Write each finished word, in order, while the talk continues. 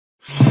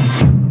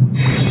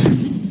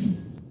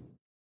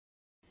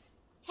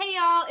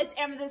it's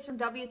Amethyst from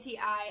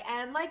WTI,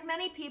 and like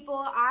many people,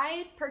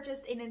 I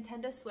purchased a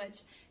Nintendo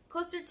Switch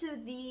closer to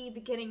the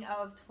beginning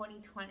of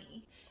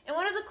 2020. And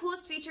one of the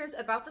coolest features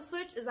about the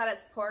Switch is that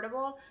it's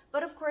portable,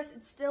 but of course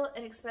it's still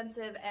an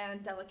expensive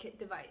and delicate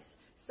device.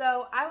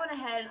 So I went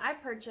ahead and I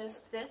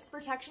purchased this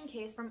protection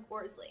case from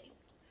Orzly.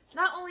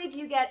 Not only do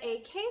you get a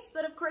case,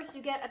 but of course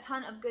you get a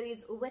ton of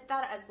goodies with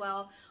that as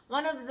well.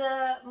 One of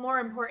the more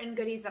important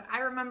goodies that I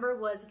remember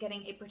was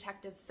getting a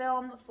protective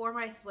film for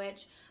my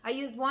Switch. I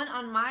used one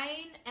on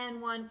mine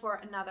and one for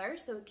another,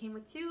 so it came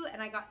with two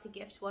and I got to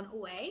gift one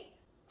away.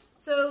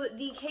 So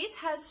the case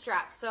has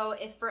straps, so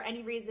if for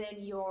any reason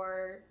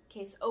your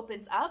case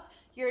opens up,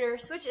 your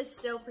Switch is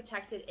still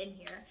protected in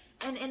here.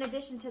 And in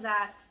addition to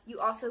that, you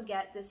also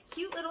get this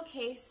cute little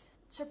case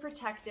to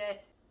protect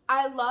it.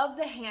 I love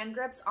the hand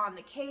grips on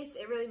the case.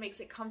 It really makes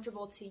it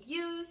comfortable to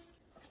use.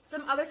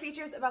 Some other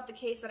features about the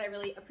case that I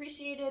really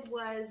appreciated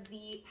was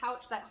the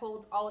pouch that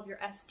holds all of your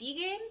SD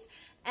games,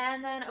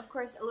 and then of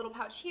course a little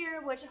pouch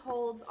here which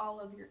holds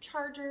all of your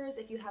chargers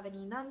if you have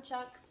any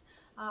nunchucks,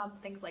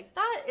 things like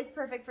that. It's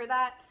perfect for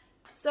that.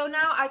 So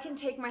now I can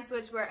take my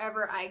Switch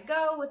wherever I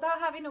go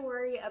without having to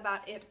worry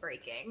about it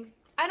breaking.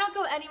 I don't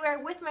go anywhere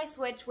with my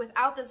Switch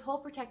without this whole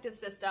protective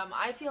system.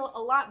 I feel a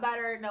lot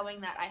better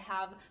knowing that I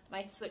have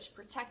my Switch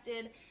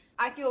protected.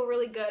 I feel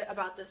really good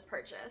about this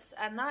purchase,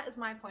 and that is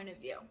my point of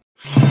view.